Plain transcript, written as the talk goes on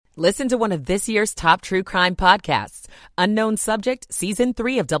Listen to one of this year's top true crime podcasts. Unknown Subject, Season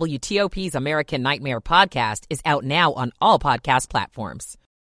 3 of WTOP's American Nightmare podcast is out now on all podcast platforms.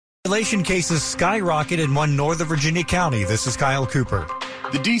 Population cases skyrocket in one Northern Virginia county. This is Kyle Cooper.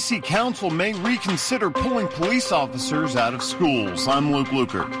 The D.C. Council may reconsider pulling police officers out of schools. I'm Luke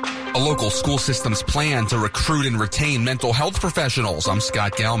Luker. A local school system's plan to recruit and retain mental health professionals. I'm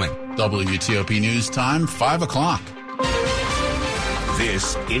Scott Gelman. WTOP News Time, 5 o'clock.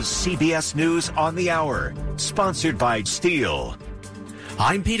 This is CBS News on the Hour, sponsored by Steel.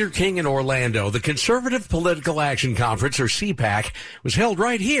 I'm Peter King in Orlando. The Conservative Political Action Conference, or CPAC, was held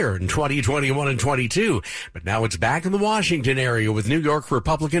right here in 2021 and 22. But now it's back in the Washington area with New York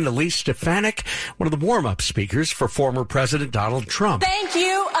Republican Elise Stefanik, one of the warm-up speakers for former President Donald Trump. Thank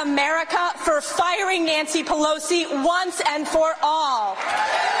you, America, for firing Nancy Pelosi once and for all.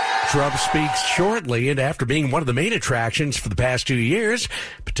 Trump speaks shortly, and after being one of the main attractions for the past 2 years,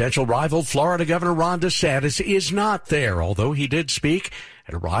 potential rival Florida Governor Ron DeSantis is not there, although he did speak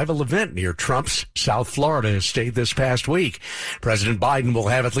at a rival event near Trump's South Florida estate this past week. President Biden will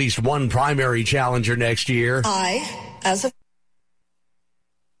have at least one primary challenger next year. I, as the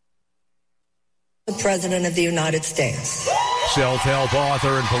President of the United States. Self-help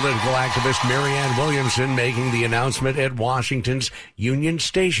author and political activist Marianne Williamson making the announcement at Washington's Union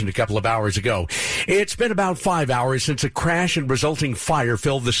Station a couple of hours ago. It's been about 5 hours since a crash and resulting fire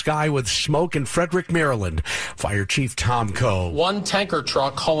filled the sky with smoke in Frederick, Maryland. Fire Chief Tom Coe. One tanker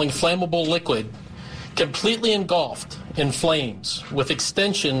truck hauling flammable liquid completely engulfed in flames with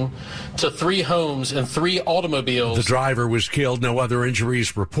extension to 3 homes and 3 automobiles. The driver was killed. No other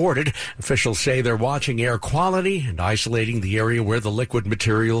injuries reported. Officials say they're watching air quality and isolating the area where the liquid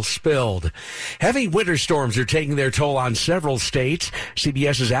material spilled. Heavy winter storms are taking their toll on several states.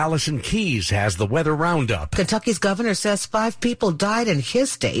 CBS's Allison Keyes has the weather roundup. Kentucky's governor says 5 people died in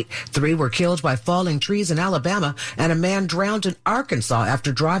his state. 3 were killed by falling trees in Alabama, and a man drowned in Arkansas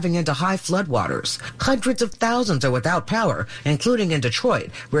after driving into high floodwaters. Hundreds of thousands are without power, including in Detroit,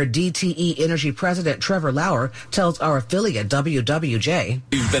 where DTE Energy President Trevor Lauer tells our affiliate WWJ.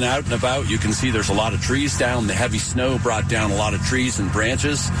 You've been out and about. You can see there's a lot of trees down. The heavy snow brought down a lot of trees and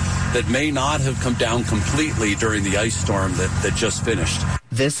branches that may not have come down completely during the ice storm that just finished.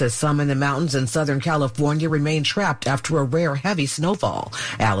 This as some in the mountains in Southern California remain trapped after a rare heavy snowfall.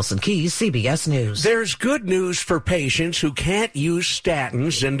 Allison Keyes, CBS News. There's good news for patients who can't use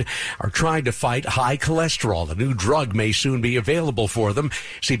statins and are trying to fight high cholesterol. A new drug may soon be available for them.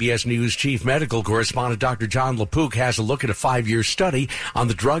 CBS News chief medical correspondent Dr. John LaPook has a look at a 5-year study on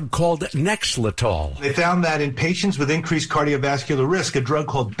the drug called Nexletol. They found that in patients with increased cardiovascular risk, a drug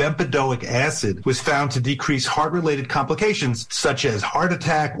called bempedoic acid was found to decrease heart-related complications such as heart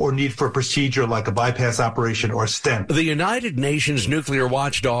attack or need for a procedure like a bypass operation or stent. The United Nations nuclear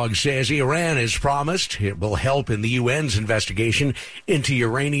watchdog says Iran has promised it will help in the UN's investigation into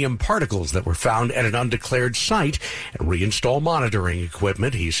uranium particles that were found at an undeclared site and reinstall monitoring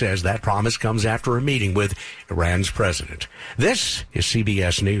equipment. He says that promise comes after a meeting with Iran's president. This is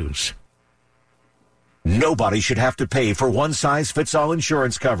CBS News. Nobody should have to pay for one-size-fits-all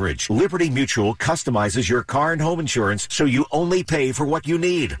insurance coverage. Liberty Mutual customizes your car and home insurance so you only pay for what you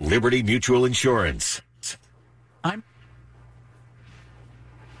need. Liberty Mutual Insurance.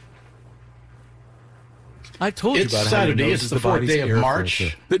 I told you about Saturday. It's the 4th day of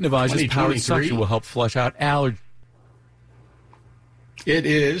March. Bitnovice's powered suction will help flush out allergies. It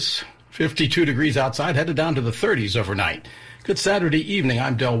is 52 degrees outside, headed down to the 30s overnight. Good Saturday evening.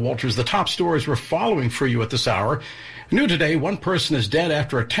 I'm Del Walters. The top stories we're following for you at this hour. New today, one person is dead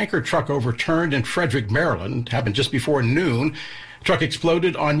after a tanker truck overturned in Frederick, Maryland. It happened just before noon. Truck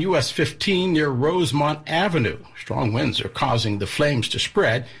exploded on US 15 near Rosemont Avenue. Strong winds are causing the flames to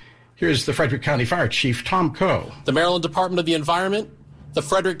spread. Here's the Frederick County Fire Chief Tom Coe. The Maryland Department of the Environment, the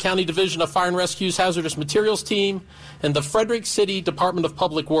Frederick County Division of Fire and Rescue's Hazardous Materials Team, and the Frederick City Department of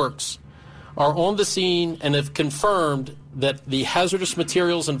Public Works are on the scene and have confirmed that the hazardous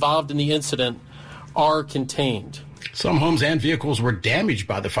materials involved in the incident are contained. Some homes and vehicles were damaged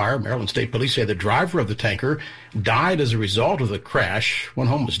by the fire. Maryland State Police say the driver of the tanker died as a result of the crash. One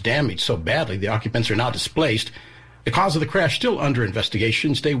home was damaged so badly the occupants are now displaced. The cause of the crash still under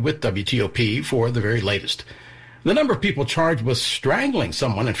investigation. Stay with WTOP for the very latest. The number of people charged with strangling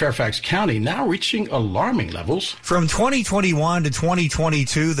someone in Fairfax County now reaching alarming levels. From 2021 to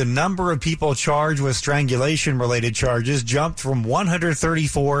 2022, the number of people charged with strangulation-related charges jumped from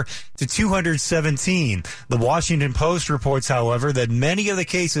 134 to 217. The Washington Post reports, however, that many of the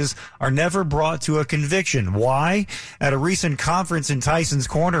cases are never brought to a conviction. Why? At a recent conference in Tyson's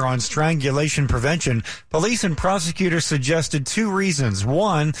Corner on strangulation prevention, police and prosecutors suggested two reasons.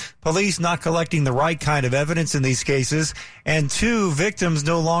 One, police not collecting the right kind of evidence in these cases, and two, victims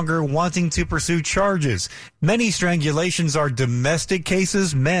no longer wanting to pursue charges. Many strangulations are domestic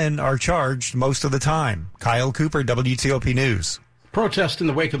cases. Men are charged most of the time. Kyle Cooper, WTOP News. Protests in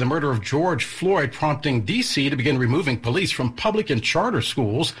the wake of the murder of George Floyd prompting D.C. to begin removing police from public and charter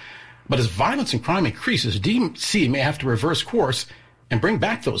schools. But as violence and crime increases, D.C. may have to reverse course and bring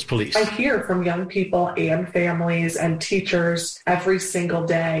back those police. I hear from young people and families and teachers every single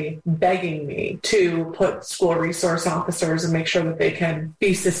day begging me to put school resource officers and make sure that they can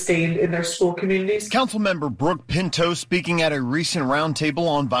be sustained in their school communities. Councilmember Brooke Pinto speaking at a recent roundtable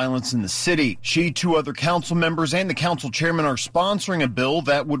on violence in the city. She, two other council members, and the council chairman are sponsoring a bill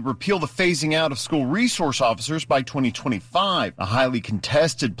that would repeal the phasing out of school resource officers by 2025. A highly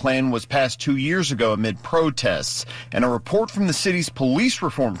contested plan was passed 2 years ago amid protests, and a report from the city's Police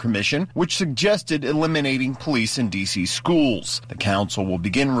Reform Commission, which suggested eliminating police in D.C. schools. The council will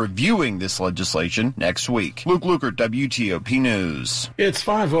begin reviewing this legislation next week. Luke Lukert, WTOP News. It's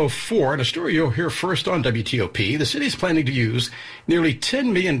 5:04, and a story you'll hear first on WTOP. The city is planning to use nearly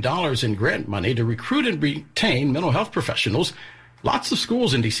 $10 million in grant money to recruit and retain mental health professionals. Lots of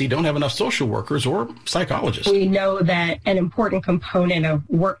schools in D.C. don't have enough social workers or psychologists. We know that an important component of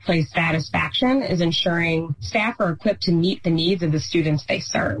workplace satisfaction is ensuring staff are equipped to meet the needs of the students they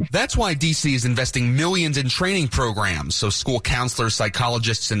serve. That's why D.C. is investing millions in training programs so school counselors,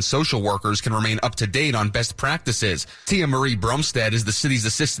 psychologists, and social workers can remain up to date on best practices. Tia Marie Brumstead is the city's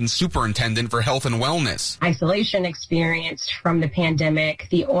assistant superintendent for health and wellness. Isolation experience from the pandemic,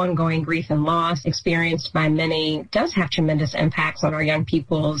 the ongoing grief and loss experienced by many does have tremendous impact on our young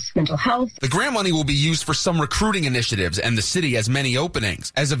people's mental health. The grant money will be used for some recruiting initiatives, and the city has many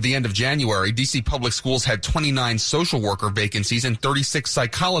openings. As of the end of January, D.C. Public Schools had 29 social worker vacancies and 36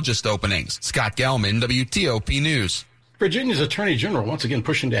 psychologist openings. Scott Gelman, WTOP News. Virginia's Attorney General once again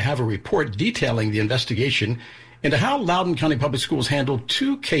pushing to have a report detailing the investigation into how Loudoun County Public Schools handled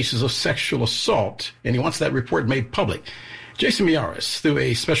 2 cases of sexual assault, and he wants that report made public. Jason Miyares, through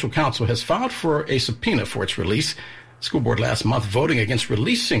a special counsel, has filed for a subpoena for its release. School board last month voting against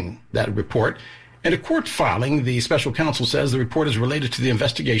releasing that report. In a court filing, the special counsel says the report is related to the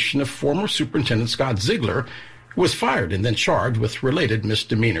investigation of former Superintendent Scott Ziegler, who was fired and then charged with related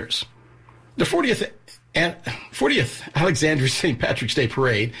misdemeanors. The 40th Alexandria St. Patrick's Day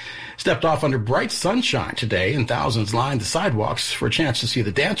Parade stepped off under bright sunshine today, and thousands lined the sidewalks for a chance to see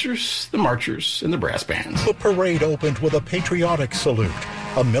the dancers, the marchers, and the brass bands. The parade opened with a patriotic salute,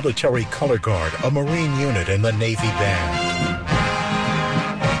 a military color guard, a Marine unit, and the Navy band.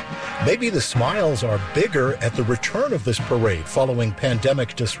 Maybe the smiles are bigger at the return of this parade following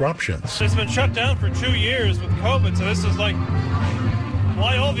pandemic disruptions. It's been shut down for 2 years with COVID, so this is like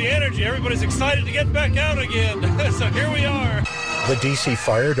why all the energy. Everybody's excited to get back out again. So here we are. The D.C.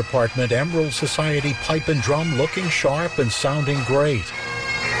 Fire Department Emerald Society pipe and drum looking sharp and sounding great.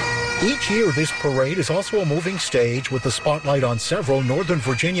 Each year, this parade is also a moving stage with the spotlight on several Northern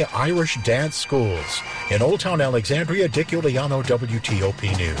Virginia Irish dance schools. In Old Town Alexandria, Dick Iuliano,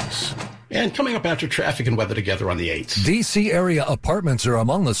 WTOP News. And coming up after traffic and weather together on the 8th. D.C. area apartments are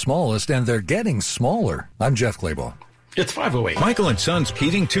among the smallest, and they're getting smaller. I'm Jeff Claiborne. It's 5:08. Michael & Son's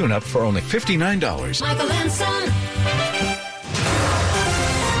heating tune-up for only $59. Michael & Son.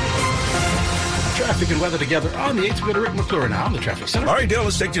 Traffic and weather together on the 8th. We've got Rick McClure now in the traffic center. All right, Dale,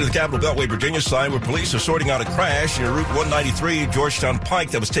 let's take you to the Capital Beltway, Virginia side, where police are sorting out a crash near Route 193, Georgetown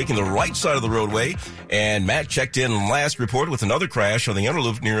Pike, that was taking the right side of the roadway. And Matt checked in last report with another crash on the inner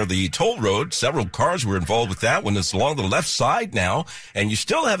loop near the toll road. Several cars were involved with that one. It's along the left side now, and you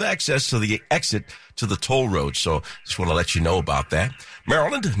still have access to the exit to the toll road. So just want to let you know about that.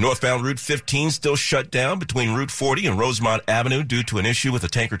 Maryland, northbound Route 15 still shut down between Route 40 and Rosemont Avenue due to an issue with a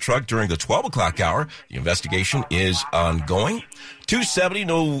tanker truck during the 12 o'clock hour. The investigation is ongoing. 270,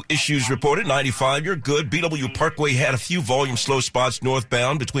 no issues reported. 95, you're good. BW Parkway had a few volume slow spots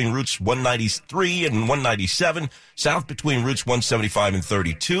northbound between routes 193 and 197, south between routes 175 and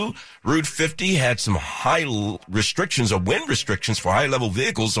 32. Route 50 had some high restrictions, or wind restrictions for high-level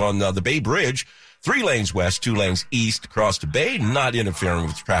vehicles on the Bay Bridge 3 lanes west, 2 lanes east across the bay, not interfering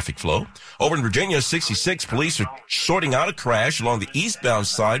with traffic flow. Over in Virginia, 66 police are sorting out a crash along the eastbound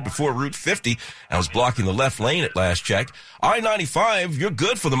side before Route 50 and was blocking the left lane at last check. I-95, you're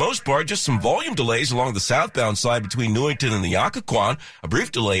good for the most part. Just some volume delays along the southbound side between Newington and the Occoquan. A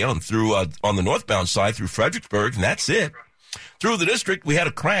brief delay on the northbound side through Fredericksburg, and that's it. Through the district, we had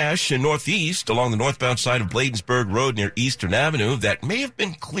a crash in northeast along the northbound side of Bladensburg Road near Eastern Avenue that may have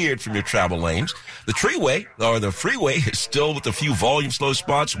been cleared from your travel lanes. The freeway is still with a few volume slow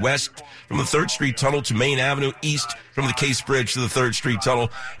spots west from the 3rd Street Tunnel to Main Avenue, east from the Case Bridge to the 3rd Street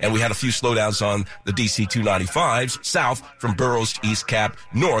Tunnel. And we had a few slowdowns on the DC 295s, south from Burroughs to East Cap,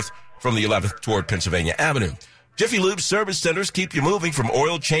 north from the 11th toward Pennsylvania Avenue. Jiffy Lube service centers keep you moving from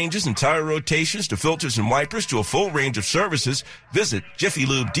oil changes and tire rotations to filters and wipers to a full range of services. Visit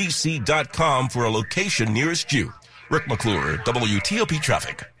JiffyLubeDC.com for a location nearest you. Rick McClure, WTOP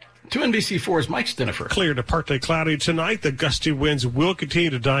Traffic. To NBC4's Mike Stenifer. Clear to partly cloudy tonight. The gusty winds will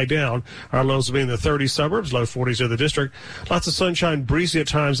continue to die down. Our lows will be in the 30 suburbs, low 40s of the district. Lots of sunshine, breezy at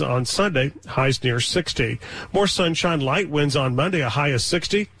times on Sunday, highs near 60. More sunshine, light winds on Monday, a high of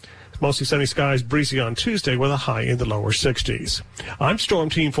 60. Mostly sunny skies, breezy on Tuesday with a high in the lower 60s. I'm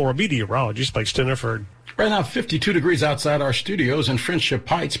Storm Team 4 meteorologist Mike Stenifer. Right now, 52 degrees outside our studios in Friendship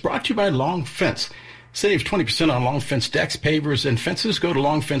Heights, brought to you by Long Fence. Save 20% on Long Fence decks, pavers, and fences. Go to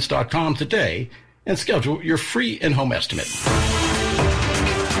longfence.com today and schedule your free in-home estimate.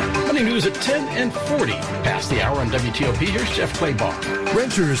 Money news at 10 and 40. Past the hour on WTOP. Here's Jeff Claiborne.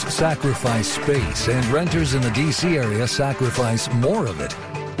 Renters sacrifice space, and renters in the D.C. area sacrifice more of it.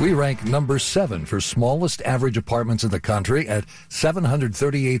 We rank number 7 for smallest average apartments in the country at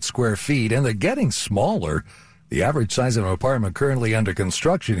 738 square feet, and they're getting smaller. The average size of an apartment currently under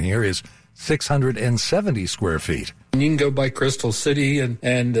construction here is 670 square feet. You can go by Crystal City and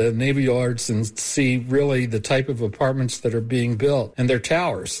Navy Yards and see really the type of apartments that are being built, and they're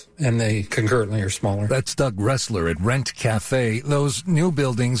towers, and they concurrently are smaller. That's Doug Ressler at Rent Cafe. Those new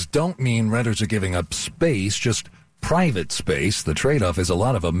buildings don't mean renters are giving up space, just private space. The trade-off is a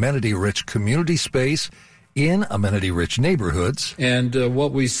lot of amenity-rich community space in amenity-rich neighborhoods. And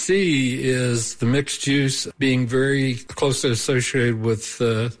what we see is the mixed use being very closely associated with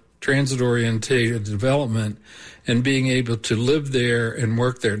transit-oriented development and being able to live there and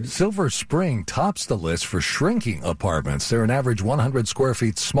work there. Silver Spring tops the list for shrinking apartments. They're an average 100 square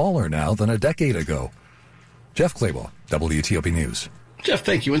feet smaller now than a decade ago. Jeff Claiborne, WTOP News. Jeff,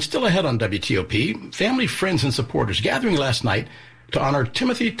 thank you. And still ahead on WTOP, family, friends, and supporters gathering last night to honor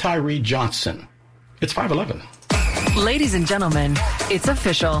Timothy Tyree Johnson. It's 5:11. Ladies and gentlemen, it's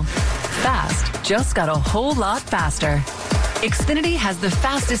official. Fast just got a whole lot faster. Xfinity has the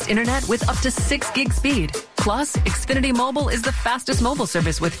fastest internet with up to 6 gig speed. Plus, Xfinity Mobile is the fastest mobile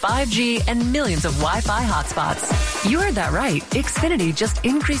service with 5G and millions of Wi-Fi hotspots. You heard that right. Xfinity just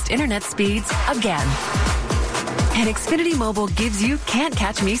increased internet speeds again. And Xfinity Mobile gives you can't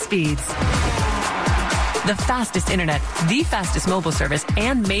catch me speeds. The fastest internet, the fastest mobile service,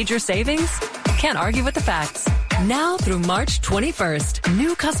 and major savings? Can't argue with the facts. Now through March 21st,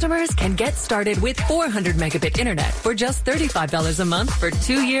 new customers can get started with 400 megabit internet for just $35 a month for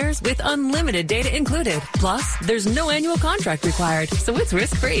 2 years with unlimited data included. Plus, there's no annual contract required, so it's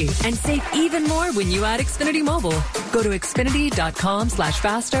risk-free. And save even more when you add Xfinity Mobile. Go to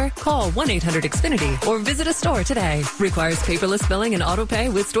Xfinity.com/faster, call 1-800-XFINITY, or visit a store today. Requires paperless billing and auto pay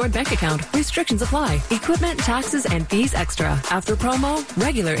with stored bank account. Restrictions apply. Equipment, taxes, and fees extra. After promo,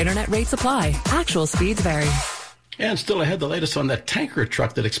 regular internet rates apply. Actual speeds vary. And still ahead, the latest on that tanker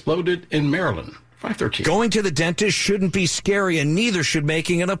truck that exploded in Maryland. 5:13. Going to the dentist shouldn't be scary, and neither should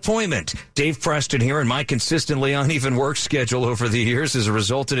making an appointment. Dave Preston here, and my consistently uneven work schedule over the years has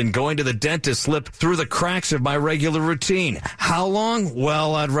resulted in going to the dentist slip through the cracks of my regular routine. How long?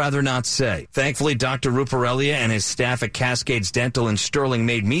 Well, I'd rather not say. Thankfully, Dr. Ruparelia and his staff at Cascades Dental in Sterling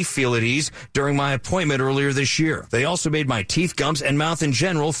made me feel at ease during my appointment earlier this year. They also made my teeth, gums, and mouth in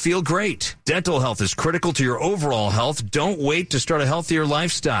general feel great. Dental health is critical to your overall health. Don't wait to start a healthier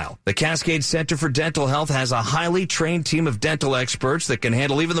lifestyle. The Cascades Center for Dental Health has a highly trained team of dental experts that can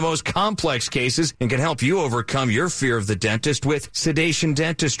handle even the most complex cases and can help you overcome your fear of the dentist with sedation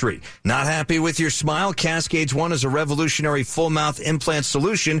dentistry. Not happy with your smile? Cascades One is a revolutionary full mouth implant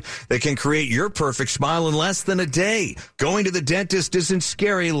solution that can create your perfect smile in less than a day. Going to the dentist isn't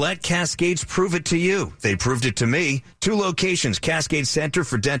scary. Let Cascades prove it to you. They proved it to me. 2 locations, Cascade Center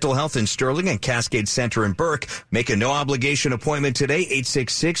for Dental Health in Sterling and Cascade Center in Burke. Make a no-obligation appointment today,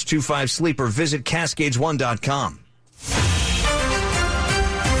 866-25-SLEEP, or visit Cascades1.com.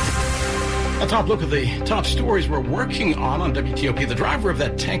 A top look at the top stories we're working on WTOP. The driver of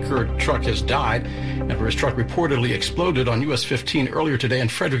that tanker truck has died after his truck reportedly exploded on US 15 earlier today in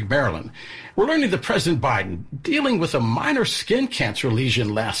Frederick, Maryland. We're learning that President Biden dealing with a minor skin cancer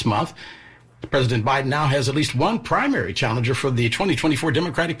lesion last month. President Biden now has at least one primary challenger for the 2024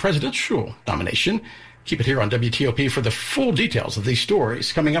 Democratic presidential nomination. Keep it here on WTOP for the full details of these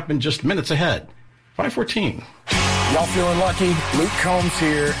stories coming up in just minutes ahead. 5:14. Y'all feeling lucky? Luke Combs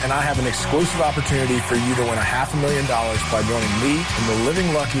here, and I have an exclusive opportunity for you to win $500,000 by joining me in the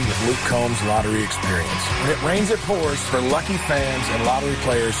Living Lucky with Luke Combs Lottery Experience. When it rains, it pours for lucky fans and lottery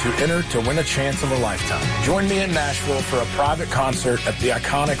players who enter to win a chance of a lifetime. Join me in Nashville for a private concert at the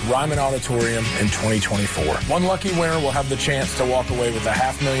iconic Ryman Auditorium in 2024. One lucky winner will have the chance to walk away with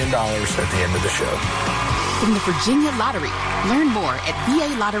 $500,000 at the end of the show. From the Virginia Lottery. Learn more at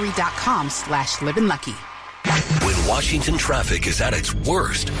VALottery.com/livinlucky. When Washington traffic is at its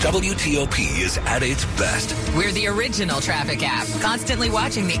worst, WTOP is at its best. We're the original traffic app, constantly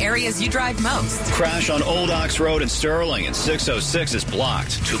watching the areas you drive most. Crash on Old Ox Road in Sterling and 606 is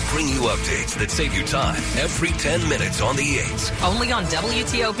blocked. To bring you updates that save you time every 10 minutes on the 8s. Only on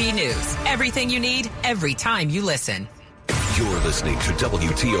WTOP News. Everything you need, every time you listen. You're listening to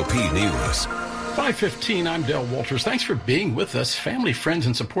WTOP News. 5:15, I'm Dale Walters. Thanks for being with us. Family, friends,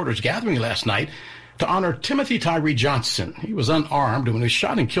 and supporters gathering last night to honor Timothy Tyree Johnson. He was unarmed when he was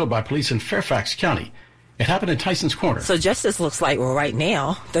shot and killed by police in Fairfax County. It happened in Tyson's Corner. So justice looks like, well, right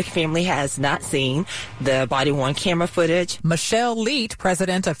now, the family has not seen the body-worn camera footage. Michelle Leet,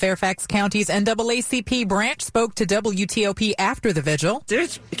 president of Fairfax County's NAACP branch, spoke to WTOP after the vigil.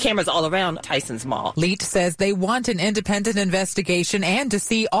 There's cameras all around Tyson's Mall. Leet says they want an independent investigation and to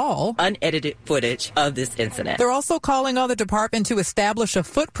see all unedited footage of this incident. They're also calling on the department to establish a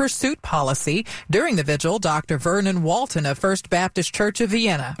foot pursuit policy. During the vigil, Dr. Vernon Walton of First Baptist Church of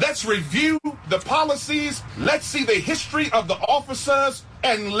Vienna. Let's review the policies. Let's see the history of the officers,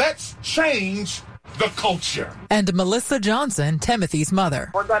 and let's change the culture. And Melissa Johnson, Timothy's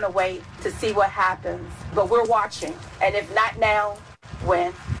mother. We're going to wait to see what happens, but we're watching. And if not now,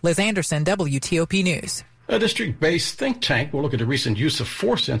 when? Liz Anderson, WTOP News. A district-based think tank will look at the recent use of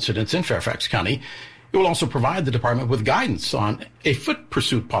force incidents in Fairfax County. It will also provide the department with guidance on a foot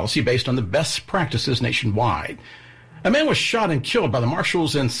pursuit policy based on the best practices nationwide. A man was shot and killed by the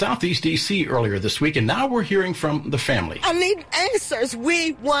marshals in Southeast D.C. earlier this week, and now we're hearing from the family. I need answers.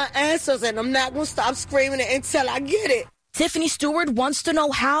 We want answers, and I'm not going to stop screaming it until I get it. Tiffany Stewart wants to know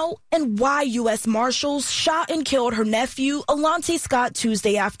how and why U.S. Marshals shot and killed her nephew, Alante Scott,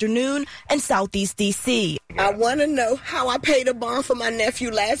 Tuesday afternoon in Southeast D.C. I want to know how I paid a bond for my nephew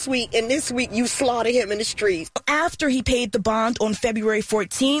last week, and this week you slaughtered him in the streets. After he paid the bond on February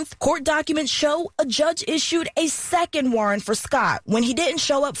 14th, court documents show a judge issued a second warrant for Scott when he didn't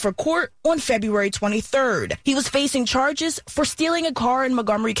show up for court on February 23rd. He was facing charges for stealing a car in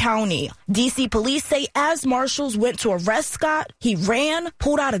Montgomery County. D.C. police say as marshals went to arrest Scott, he ran,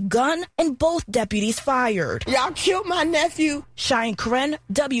 pulled out a gun, and both deputies fired. Y'all killed my nephew. Cheyenne Karen,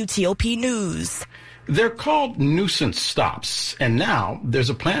 WTOP News. They're called nuisance stops, and now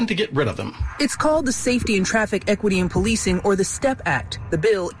there's a plan to get rid of them. It's called the Safety and Traffic Equity in Policing, or the STEP Act. The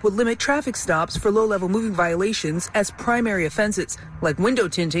bill would limit traffic stops for low-level moving violations as primary offenses, like window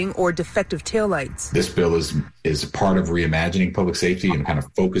tinting or defective taillights. This bill is part of reimagining public safety and kind of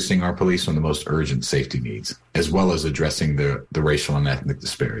focusing our police on the most urgent safety needs, as well as addressing the racial and ethnic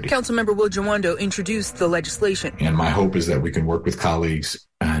disparity. Councilmember Will Jawando introduced the legislation. And my hope is that we can work with colleagues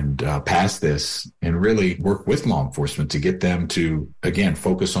and pass this and really work with law enforcement to get them to, again,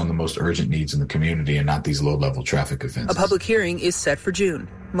 focus on the most urgent needs in the community and not these low-level traffic offenses. A public hearing is set for June.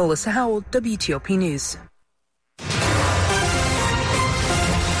 Melissa Howell, WTOP News.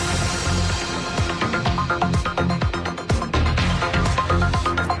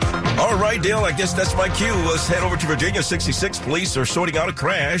 All right, Dale, I guess that's my cue. Let's head over to Virginia. 66 police are sorting out a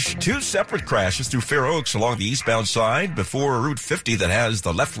crash. Two separate crashes through Fair Oaks along the eastbound side before Route 50 that has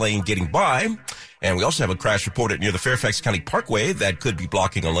the left lane getting by. And we also have a crash reported near the Fairfax County Parkway that could be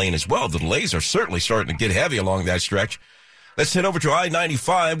blocking a lane as well. The delays are certainly starting to get heavy along that stretch. Let's head over to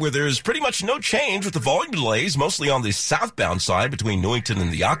I-95 where there's pretty much no change with the volume delays, mostly on the southbound side between Newington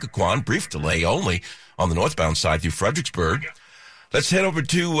and the Occoquan. Brief delay only on the northbound side through Fredericksburg. Let's head over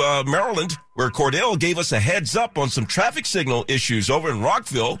to Maryland, where Cordell gave us a heads up on some traffic signal issues over in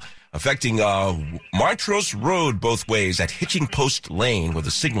Rockville affecting Montrose Road both ways at Hitching Post Lane, where the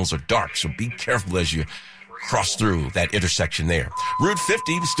signals are dark. So be careful as you cross through that intersection there. Route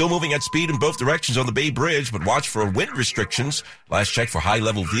 50 still moving at speed in both directions on the Bay Bridge, but watch for wind restrictions. Last check for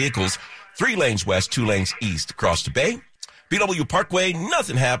high-level vehicles. 3 lanes west, 2 lanes east across the Bay. BW Parkway,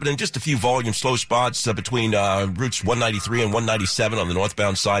 nothing happening. Just a few volume slow spots between routes 193 and 197 on the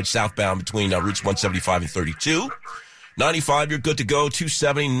northbound side, southbound between routes 175 and 32. 95, you're good to go.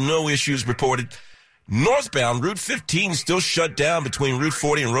 270, no issues reported. Northbound, Route 15 still shut down between Route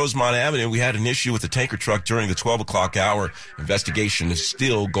 40 and Rosemont Avenue. We had an issue with the tanker truck during the 12 o'clock hour. Investigation is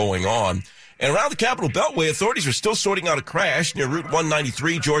still going on. And around the Capitol Beltway, authorities are still sorting out a crash near Route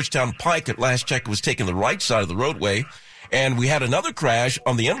 193, Georgetown Pike. At last check, it was taking the right side of the roadway. And we had another crash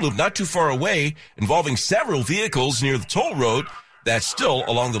on the Inner Loop not too far away involving several vehicles near the toll road that's still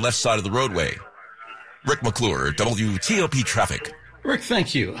along the left side of the roadway. Rick McClure, WTOP Traffic. Rick,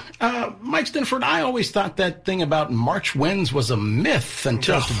 thank you. Mike Stinford, I always thought that thing about March winds was a myth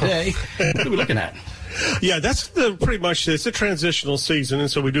until today. What are we looking at? Yeah, that's pretty much it's a transitional season, and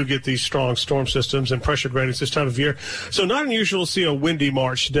so we do get these strong storm systems and pressure gradings this time of year. So not unusual to see a windy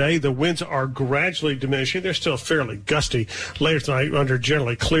March day. The winds are gradually diminishing. They're still fairly gusty. Later tonight, under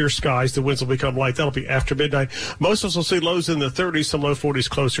generally clear skies, the winds will become light. That'll be after midnight. Most of us will see lows in the 30s, some low 40s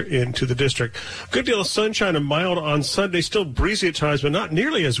closer into the district. Good deal of sunshine and mild on Sunday. Still breezy at times, but not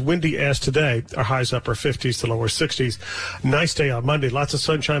nearly as windy as today. Our highs upper 50s to lower 60s. Nice day on Monday. Lots of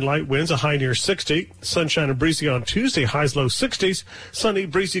sunshine, light winds, a high near 60. Sunshine and breezy on Tuesday, highs low 60s. Sunny,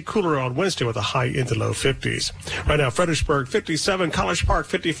 breezy, cooler on Wednesday with a high in the low 50s. Right now, Fredericksburg 57, College Park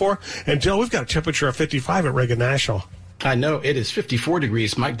 54, and Jill, we've got a temperature of 55 at Reagan National. I know it is 54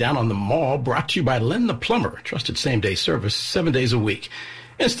 degrees. Mike, down on the mall, brought to you by Lynn the Plumber. Trusted same-day service, 7 days a week.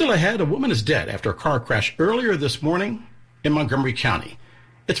 And still ahead, a woman is dead after a car crash earlier this morning in Montgomery County.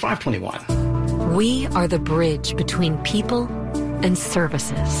 It's 5:21. We are the bridge between people and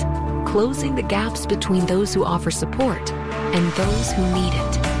services, closing the gaps between those who offer support and those who need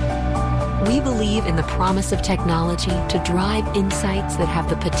it. We believe in the promise of technology to drive insights that have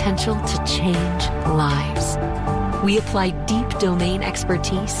the potential to change lives. We apply deep domain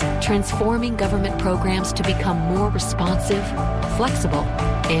expertise, transforming government programs to become more responsive, flexible,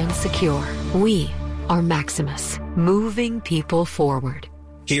 and secure. We are Maximus, moving people forward.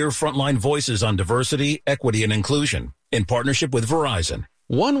 Hear Frontline Voices on diversity, equity, and inclusion in partnership with Verizon.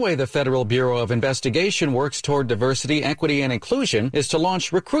 One way the Federal Bureau of Investigation works toward diversity, equity, and inclusion is to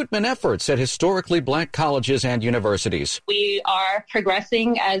launch recruitment efforts at historically black colleges and universities. We are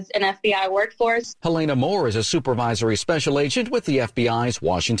progressing as an FBI workforce. Helena Moore is a supervisory special agent with the FBI's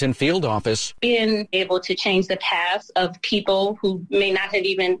Washington field office. Being able to change the paths of people who may not have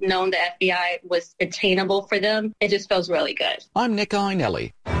even known the FBI was attainable for them, it just feels really good. I'm Nick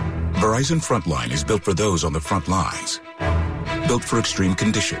Einelli. Verizon Frontline is built for those on the front lines. Built for extreme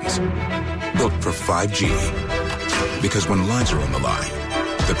conditions. Built for 5G. Because when lives are on the line,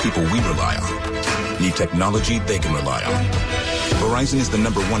 the people we rely on need technology they can rely on. Verizon is the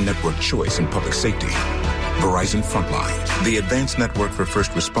 #1 network choice in public safety. Verizon Frontline, the advanced network for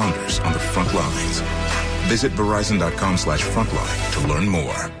first responders on the front lines. Visit Verizon.com/frontline to learn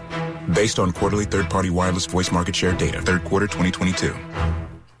more. Based on quarterly third-party wireless voice market share data, third quarter 2022.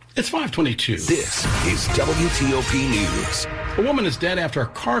 It's 5:22. This is WTOP News. A woman is dead after a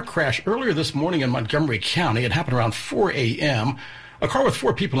car crash earlier this morning in Montgomery County. It happened around 4 a.m. A car with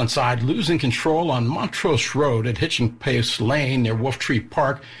 4 people inside losing control on Montrose Road at Hitching Pace Lane near Wolf Tree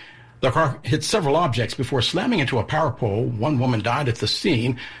Park. The car hit several objects before slamming into a power pole. One woman died at the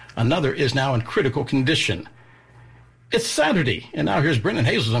scene. Another is now in critical condition. It's Saturday, and now here's Brendan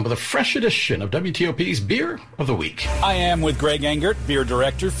Hazelton with a fresh edition of WTOP's Beer of the Week. I am with Greg Engert, beer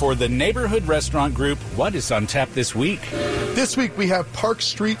director for the Neighborhood Restaurant Group. What is on tap this week? This week we have Park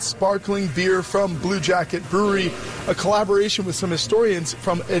Street Sparkling Beer from Blue Jacket Brewery, a collaboration with some historians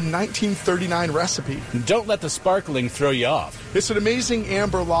from a 1939 recipe. Don't let the sparkling throw you off. It's an amazing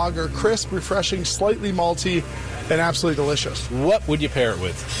amber lager, crisp, refreshing, slightly malty, and absolutely delicious. What would you pair it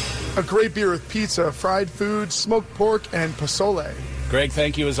with? A great beer with pizza, fried food, smoked pork, and pozole. Greg,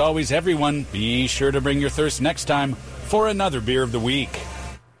 thank you as always, everyone. Be sure to bring your thirst next time for another Beer of the Week.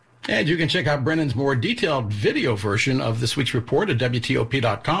 And you can check out Brennan's more detailed video version of this week's report at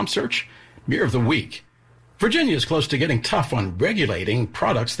WTOP.com. Search Beer of the Week. Virginia is close to getting tough on regulating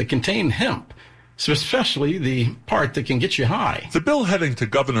products that contain hemp, so especially the part that can get you high. The bill heading to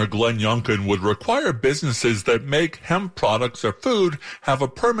Governor Glenn Youngkin would require businesses that make hemp products or food have a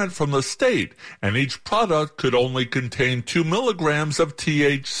permit from the state, and each product could only contain 2 milligrams of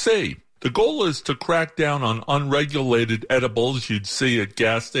THC. The goal is to crack down on unregulated edibles you'd see at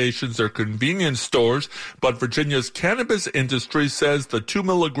gas stations or convenience stores, but Virginia's cannabis industry says the 2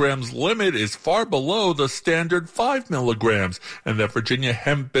 milligrams limit is far below the standard 5 milligrams, and that Virginia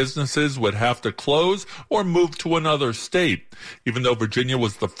hemp businesses would have to close or move to another state. Even though Virginia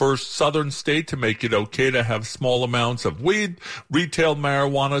was the first southern state to make it okay to have small amounts of weed, retail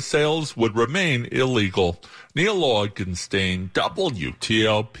marijuana sales would remain illegal. Neil Augenstein,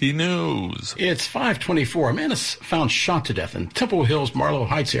 WTOP News. It's 5:24. A man is found shot to death in Temple Hills, Marlow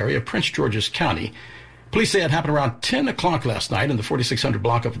Heights area, Prince George's County. Police say it happened around 10 o'clock last night in the 4600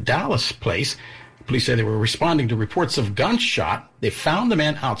 block of Dallas Place. Police say they were responding to reports of gunshot. They found the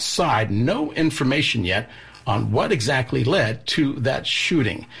man outside. No information yet on what exactly led to that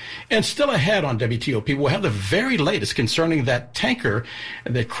shooting. And still ahead on WTOP, we'll have the very latest concerning that tanker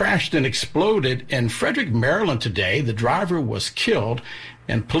that crashed and exploded in Frederick, Maryland today. The driver was killed,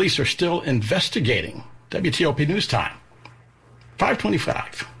 and police are still investigating. WTOP News Time,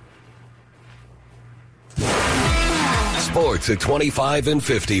 5:25. Sports at 25 and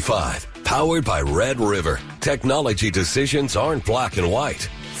 55. Powered by Red River. Technology decisions aren't black and white.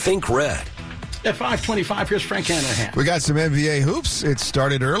 Think red. At 5:25, here's Frank Hanahan. We got some NBA hoops. It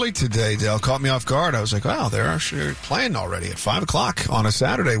started early today, Dale. Caught me off guard. I was like, wow, they're actually playing already at 5 o'clock on a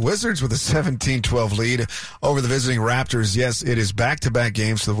Saturday. Wizards with a 17-12 lead over the visiting Raptors. Yes, it is back-to-back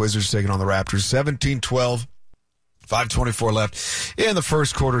games for the Wizards taking on the Raptors. 17-12. 5:24 left in the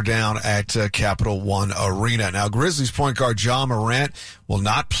first quarter down at Capital One Arena. Now, Grizzlies point guard Ja Morant will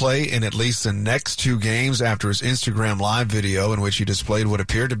not play in at least the next 2 games after his Instagram live video in which he displayed what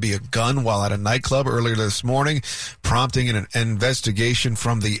appeared to be a gun while at a nightclub earlier this morning, prompting an investigation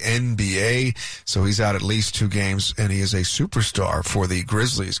from the NBA. So he's out at least 2 games, and he is a superstar for the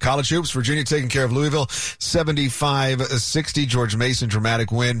Grizzlies. College hoops, Virginia taking care of Louisville, 75-60. George Mason,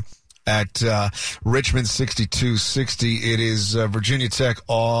 dramatic win at Richmond, 62-60. It is Virginia Tech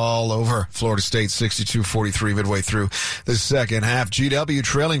all over Florida State, 62-43 midway through the second half. GW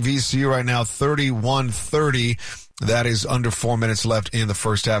trailing VCU right now, 31-30. That is under 4 minutes left in the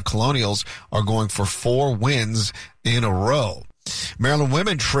first half. Colonials are going for 4 wins in a row. Maryland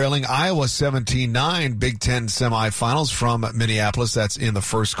women trailing Iowa 17-9, Big Ten semifinals from Minneapolis. That's in the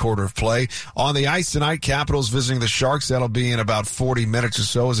first quarter of play. On the ice tonight, Capitals visiting the Sharks. That'll be in about 40 minutes or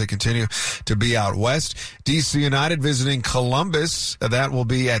so as they continue to be out west. DC United visiting Columbus. That will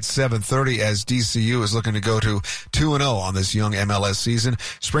be at 7:30 as DCU is looking to go to 2-0 on this young MLS season.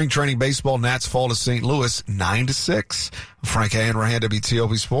 Spring training baseball, Nats fall to St. Louis 9-6. Frank Hanrahan,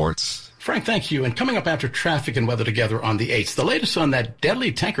 WTOP Sports. Frank, thank you. And coming up after traffic and weather together on the 8th, the latest on that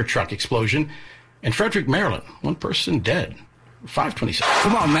deadly tanker truck explosion in Frederick, Maryland. 1 person dead. 5:27.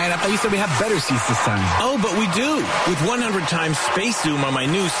 Come on, man. I thought you said we have better seats this time. Oh, but we do. With 100 times space zoom on my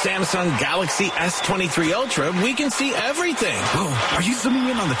new Samsung Galaxy S23 Ultra, we can see everything. Whoa, are you zooming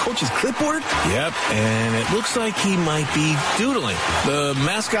in on the coach's clipboard? Yep, and it looks like he might be doodling. The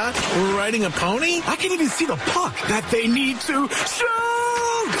mascot riding a pony? I can even see the puck that they need to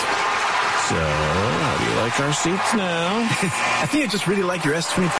shoot! So, how do you like our seats now? I think I just really like your S23